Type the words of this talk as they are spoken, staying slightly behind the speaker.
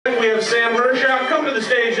Come to the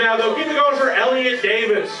stage now, though. Keep it going for Elliott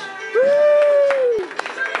Davis.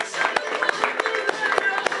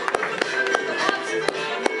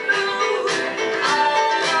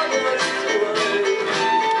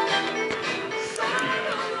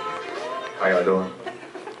 How y'all doing?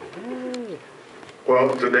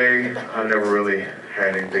 Well, today I never really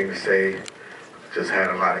had anything to say. Just had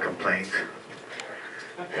a lot of complaints.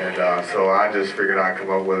 And so I just figured I'd come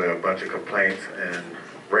up with a bunch of complaints and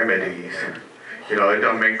remedies. You know, it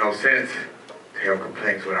don't make no sense to have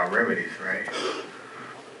complaints without remedies, right?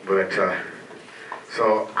 But,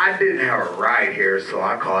 so I didn't have a ride here, so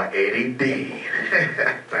I called Eddie D.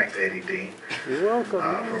 Thanks, Eddie D. You're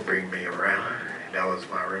welcome. For bringing me around. That was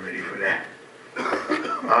my remedy for that.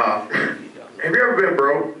 Have you ever been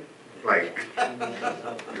broke? Like,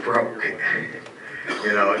 broke.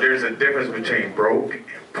 You know, there's a difference between broke and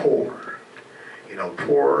poor. You know,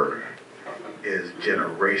 poor is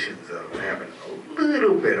generations of having a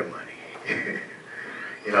little bit of money.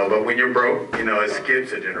 You know, but when you're broke, you know, it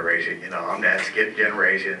skips a generation. You know, I'm that skip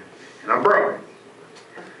generation, and I'm broke.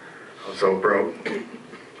 I'm so broke,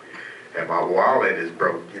 and my wallet is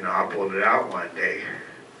broke. You know, I pulled it out one day,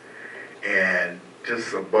 and just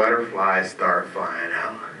some butterflies start flying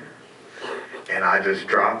out. And I just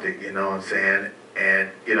dropped it, you know what I'm saying?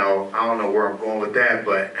 And, you know, I don't know where I'm going with that,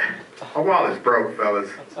 but my wallet's broke,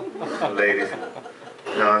 fellas, ladies.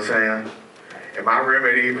 You know what I'm saying? And my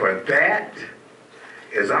remedy for that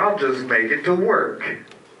is I'll just make it to work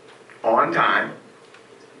on time.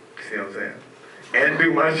 See what I'm saying? And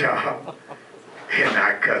do my job and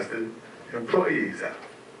not cuss the employees out.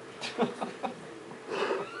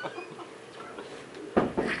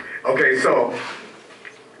 Okay, so,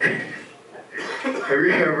 have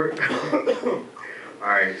you ever, all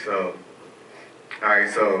right, so,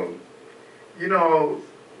 you know,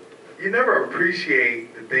 you never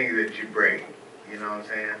appreciate the things that you break, you know what I'm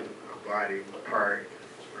saying? A body part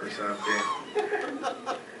or something,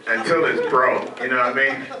 until it's broke, you know what I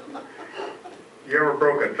mean? You ever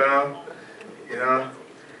broke a thumb, you know?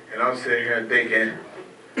 And I'm sitting here thinking,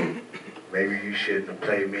 maybe you shouldn't have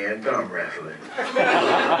played me in thumb wrestling.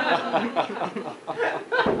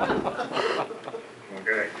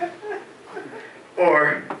 Okay.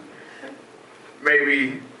 Or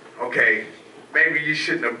maybe, okay, maybe you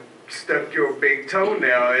shouldn't have stuck your big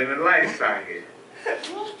toenail in the light socket.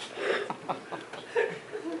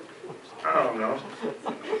 I don't know.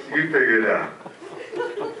 You figure it out.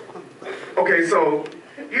 Okay, so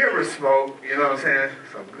you ever smoke, you know what I'm saying?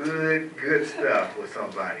 Some good stuff with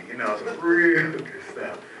somebody, you know, some real good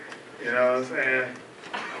stuff. You know what I'm saying?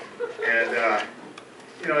 And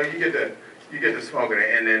you know, you get to smoking it,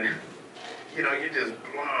 and then, you know, you're just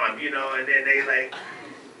blonde, you know, and then they like,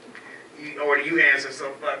 or you answer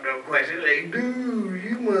some fucked up question, like, dude,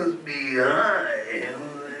 you must be high.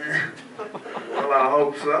 Well, I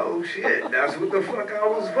hope so. Shit, that's what the fuck I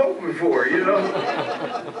was hoping for, you know?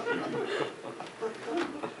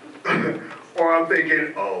 Or I'm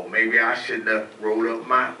thinking, oh, maybe I shouldn't have rolled up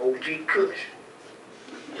my OG Kush.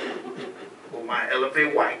 Or my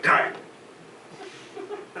Elephant White type.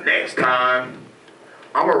 Next time,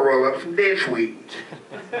 I'm gonna roll up some dead sweets.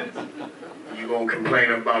 You gonna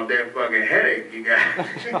complain about that fucking headache you got.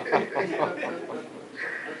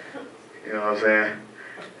 You know what I'm saying?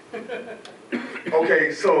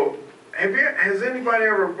 Okay, so has anybody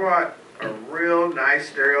ever bought a real nice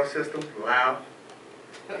stereo system, loud?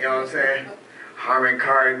 You know what I'm saying? Harman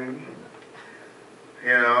Kardon,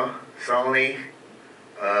 you know, Sony,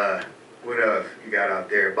 what else you got out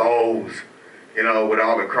there? Bose, you know, with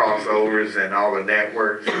all the crossovers and all the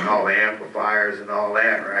networks and all the amplifiers and all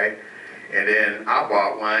that, right? And then I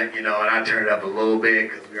bought one, you know, and I turned it up a little bit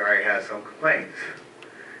because we already had some complaints.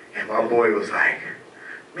 And my boy was like,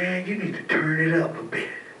 man, you need to turn it up a bit.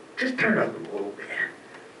 Just turn it up a little bit.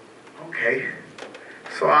 Okay.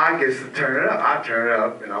 So I get to turn it up. I turn it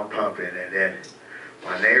up and I'm pumping, and then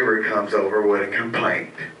my neighbor comes over with a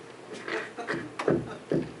complaint.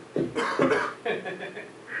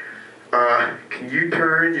 Can you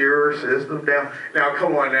turn your system down? Now,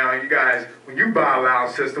 come on now, you guys, when you buy a loud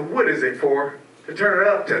system, what is it for? To turn it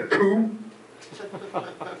up to 2?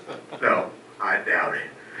 No, I doubt it.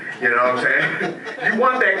 You know what I'm saying? You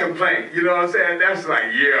want that complaint, you know what I'm saying? That's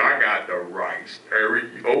like, yeah, I got the right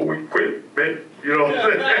stereo equipment, you know what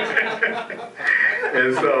I'm saying?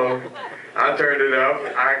 And so I turned it up,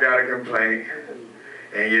 I got a complaint,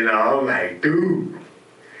 and you know, I'm like, dude,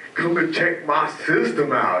 come and check my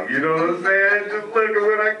system out, you know what I'm saying? Just look at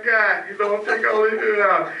what I got, you know, take all this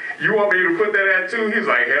out. You want me to put that at 2? He's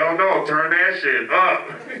like, hell no, turn that shit up.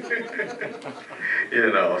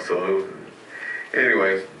 You know, so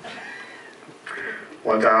anyways,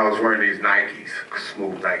 One time I was wearing these Nikes,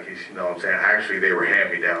 smooth Nikes, you know what I'm saying? Actually, they were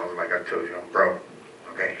hand-me-downs, like I told you, I'm broke.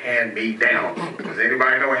 Okay, hand-me-downs. Does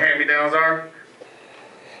anybody know what hand-me-downs are?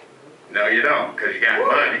 No, you don't, because you got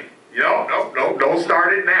money. You don't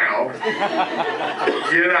start it now.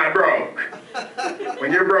 You're not broke.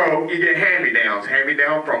 When you're broke, you get hand-me-downs.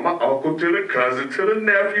 Hand-me-down from my uncle to the cousin to the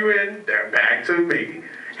nephew, and they're back to me.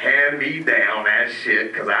 Hand me down that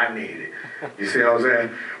shit, because I need it. You see what I'm saying?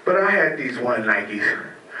 But I had these one Nikes.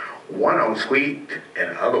 One of them squeaked, and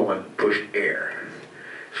the other one pushed air.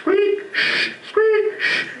 Squeak, shh, squeak,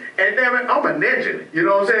 shh. And damn it, I'm a ninja. You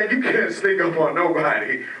know what I'm saying? You can't sneak up on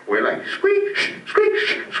nobody. We're like, squeak, shh, squeak,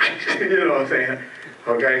 shh, squeak. You know what I'm saying?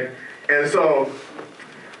 Okay? And so,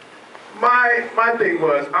 my thing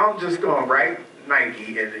was, I'm just going to write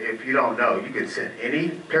Nike, and if you don't know, you can send any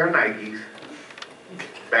pair of Nikes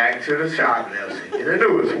back to the shop and they'll send you the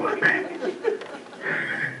newest one back.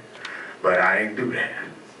 But I didn't do that.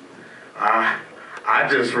 I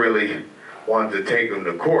just really wanted to take them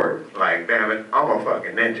to court. Like, damn it, I'm a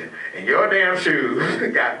fucking ninja. And your damn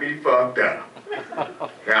shoes got me fucked up.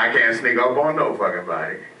 And I can't sneak up on no fucking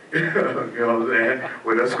body. You know what I'm saying?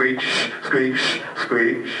 With a squeak, squeak,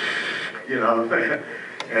 squeak. You know what I'm saying?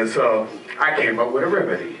 And so I came up with a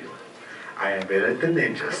remedy. I invented the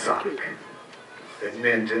ninja sock. The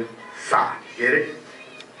ninja sock. Get it?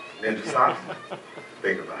 Ninja sock?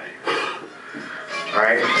 Think about it. All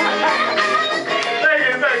right?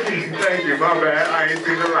 Thank you. My bad. I ain't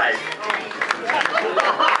seen the light.